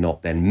may or may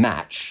not then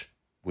match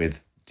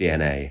with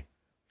DNA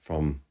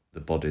from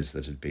the bodies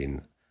that had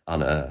been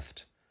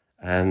unearthed.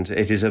 And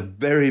it is a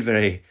very,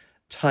 very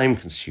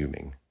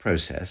time-consuming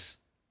process,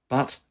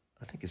 but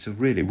I think it's a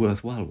really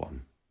worthwhile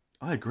one.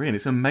 I agree, and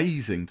it's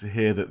amazing to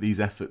hear that these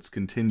efforts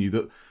continue,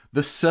 that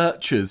the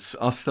searchers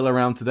are still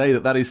around today,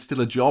 that is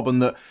still a job,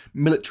 and that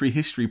military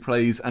history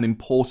plays an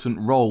important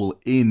role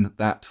in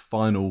that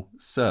final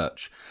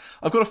search.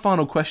 I've got a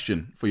final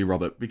question for you,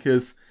 Robert,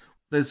 because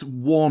there's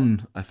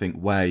one, I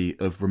think, way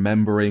of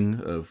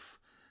remembering, of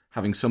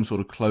having some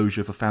sort of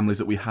closure for families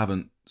that we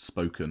haven't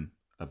spoken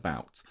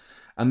about.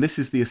 And this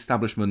is the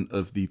establishment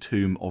of the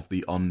Tomb of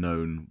the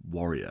Unknown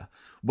Warrior.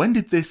 When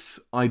did this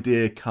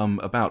idea come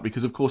about?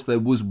 Because, of course, there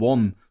was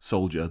one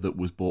soldier that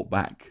was brought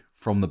back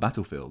from the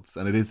battlefields,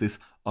 and it is this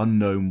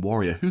unknown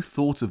warrior. Who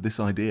thought of this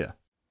idea?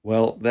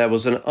 Well, there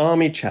was an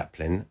army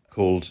chaplain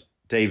called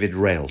David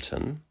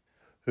Railton,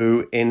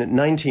 who in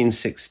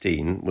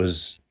 1916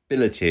 was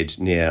billeted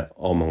near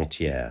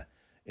Armentières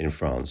in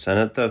France. And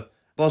at the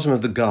bottom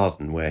of the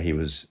garden where he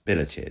was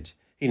billeted,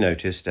 he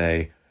noticed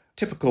a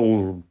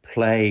typical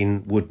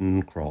plain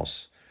wooden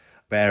cross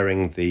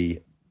bearing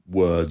the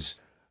words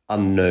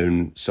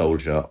 "Unknown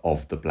Soldier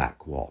of the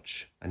Black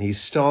Watch." And he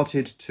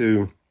started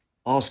to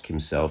ask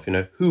himself,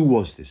 who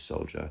was this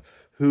soldier?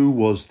 Who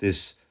was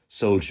this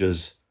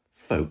soldier's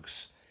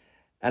folks?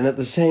 And at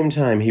the same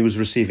time, he was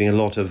receiving a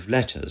lot of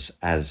letters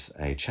as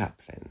a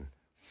chaplain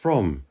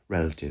from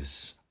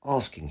relatives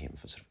asking him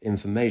for sort of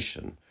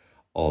information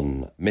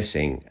on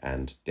missing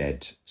and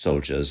dead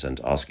soldiers and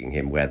asking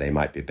him where they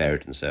might be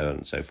buried and so on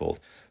and so forth.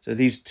 So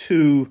these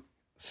two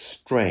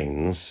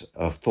strains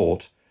of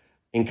thought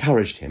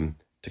encouraged him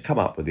to come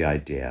up with the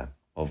idea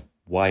of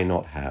why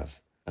not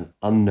have an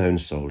unknown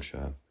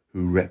soldier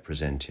who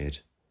represented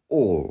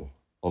all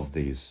of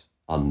these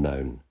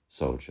unknown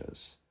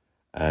soldiers.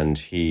 And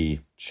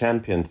he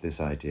championed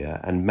this idea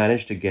and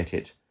managed to get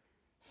it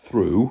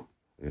through,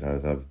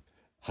 the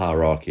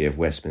hierarchy of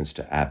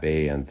Westminster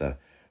Abbey, and the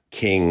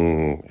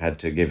King had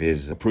to give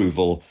his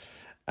approval,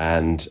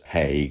 and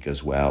Hague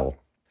as well.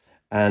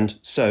 And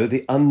so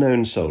the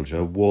unknown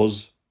soldier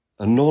was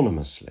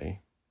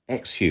anonymously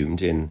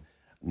exhumed in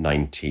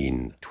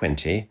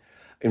 1920.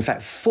 In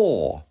fact,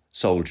 4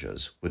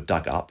 soldiers were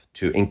dug up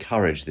to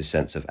encourage this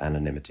sense of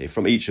anonymity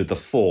from each of the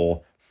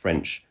 4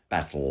 French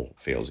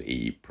battlefields,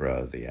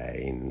 Ypres, the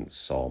Aisne,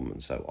 Somme,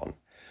 and so on.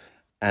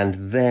 And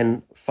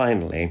then,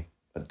 finally,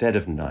 at dead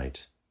of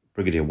night,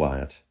 Brigadier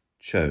Wyatt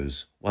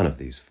chose one of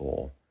these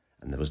 4,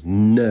 and there was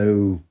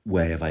no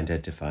way of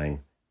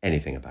identifying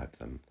anything about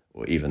them,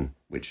 or even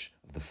which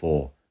of the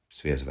 4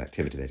 spheres of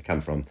activity they'd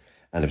come from.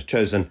 And it was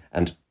chosen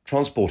and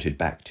transported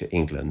back to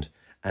England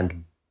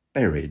and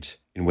buried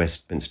in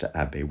Westminster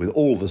Abbey with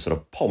all the sort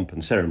of pomp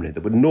and ceremony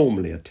that would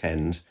normally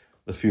attend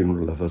the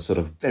funeral of a sort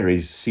of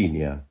very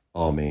senior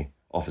army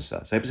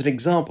officer. So it was an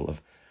example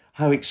of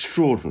how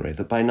extraordinary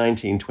that by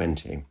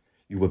 1920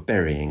 you were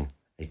burying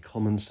a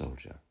common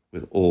soldier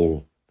with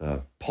all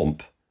the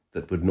pomp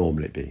that would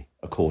normally be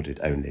accorded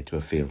only to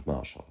a field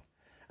marshal.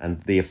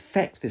 And the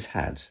effect this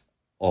had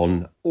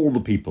on all the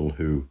people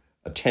who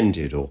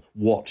attended or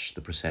watched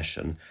the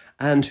procession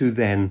and who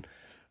then,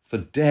 for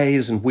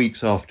days and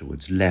weeks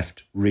afterwards,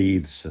 left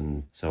wreaths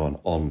and so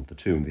on the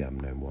tomb of the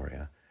unknown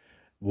warrior,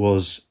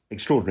 was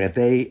extraordinary.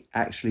 They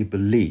actually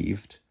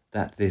believed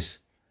that this,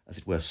 as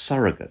it were,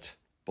 surrogate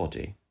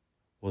body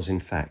was in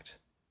fact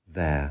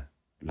their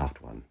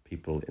loved one.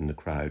 People in the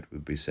crowd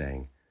would be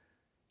saying,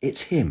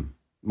 "It's him.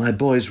 My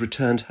boy's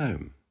returned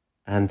home."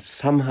 And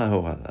somehow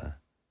or other,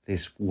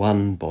 this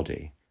one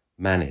body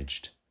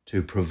managed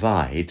to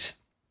provide,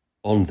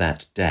 on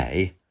that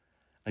day,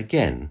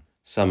 again,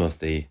 some of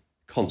the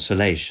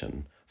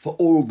consolation for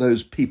all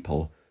those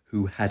people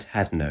who had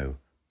had no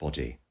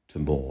body to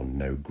mourn,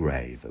 no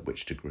grave at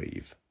which to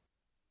grieve.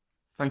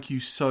 Thank you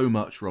so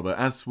much, Robert.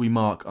 As we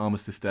mark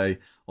Armistice Day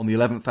on the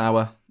 11th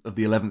hour of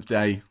the 11th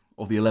day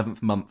of the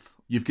 11th month,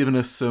 you've given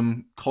us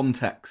some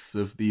context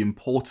of the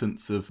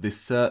importance of this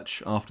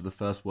search after the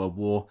First World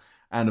War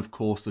and, of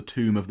course, the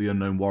Tomb of the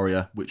Unknown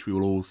Warrior, which we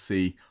will all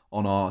see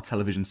on our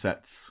television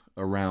sets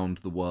around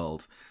the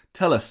world.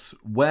 Tell us,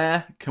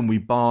 where can we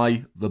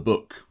buy the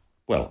book?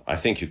 Well, I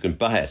think you can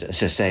buy it,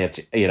 as I say,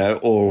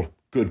 at all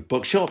good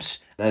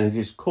bookshops, and it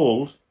is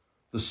called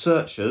The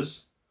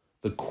Searchers,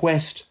 The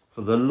Quest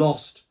for the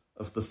Lost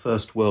of the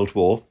First World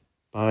War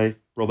by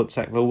Robert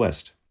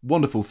Sackville-West.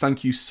 Wonderful.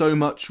 Thank you so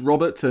much,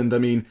 Robert.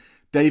 And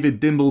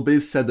David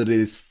Dimblebiz said that it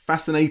is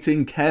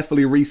fascinating,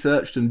 carefully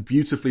researched and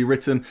beautifully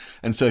written.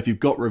 And so if you've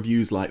got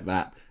reviews like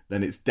that,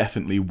 then it's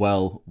definitely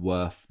well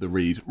worth the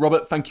read.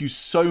 Robert, thank you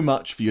so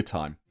much for your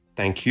time.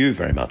 Thank you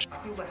very much.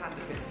 Feel the hand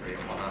of history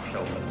upon our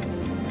shoulders.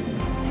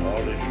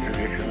 All this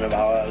tradition of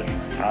ours,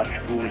 our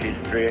school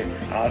history,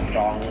 our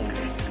songs,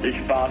 this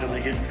part of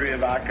the history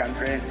of our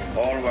country,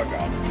 all were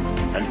gone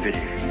and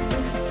finished.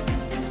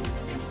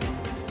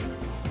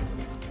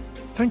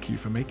 Thank you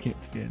for making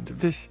it to the end of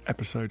this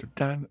episode of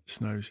Dan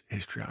Snow's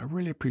History. I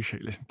really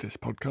appreciate listening to this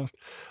podcast.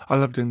 I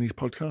love doing these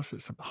podcasts.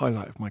 It's a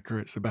highlight of my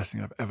career. It's the best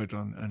thing I've ever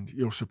done. And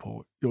your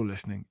support, your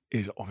listening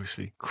is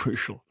obviously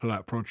crucial to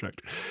that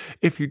project.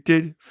 If you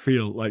did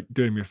feel like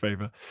doing me a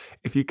favour,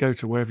 if you go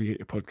to wherever you get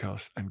your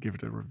podcasts and give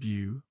it a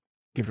review,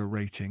 give it a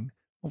rating,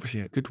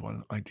 obviously a good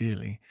one,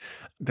 ideally,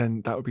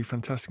 then that would be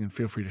fantastic, and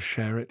feel free to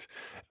share it.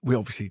 We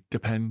obviously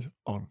depend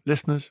on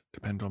listeners,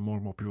 depend on more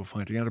and more people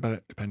finding out about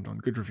it, depend on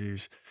good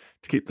reviews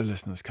to keep the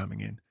listeners coming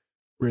in.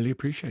 Really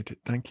appreciate it.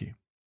 Thank you.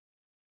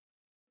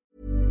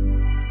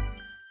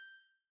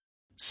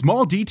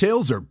 Small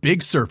details are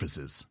big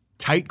surfaces.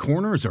 Tight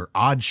corners are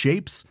odd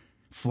shapes.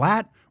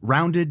 Flat,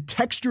 rounded,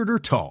 textured, or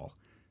tall.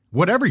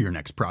 Whatever your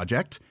next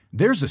project,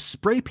 there's a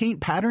spray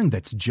paint pattern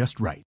that's just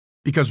right.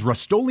 Because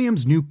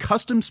Rust-Oleum's new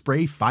Custom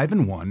Spray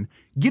 5-in-1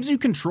 gives you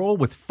control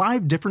with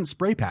 5 different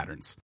spray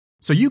patterns.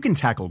 So you can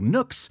tackle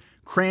nooks,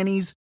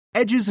 crannies,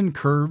 edges, and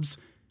curves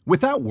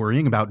without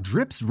worrying about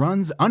drips,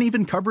 runs,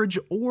 uneven coverage,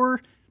 or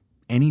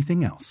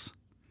anything else.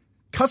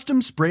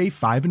 Custom Spray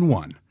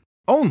 5-in-1.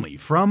 Only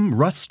from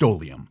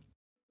Rust-Oleum.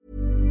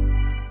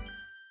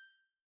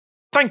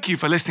 Thank you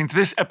for listening to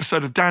this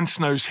episode of Dan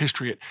Snow's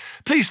History Hit.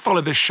 Please follow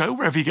this show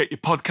wherever you get your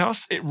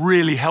podcasts. It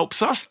really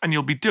helps us, and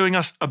you'll be doing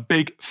us a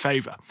big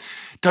favour.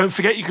 Don't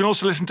forget, you can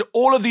also listen to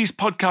all of these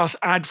podcasts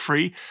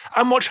ad-free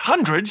and watch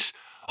hundreds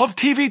of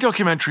TV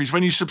documentaries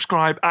when you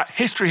subscribe at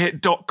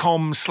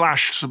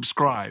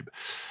historyhit.com/subscribe.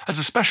 As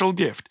a special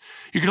gift,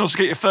 you can also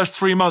get your first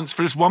 3 months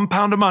for just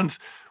 £1 a month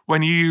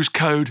when you use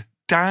code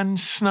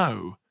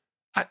DANSNOW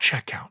at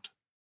checkout.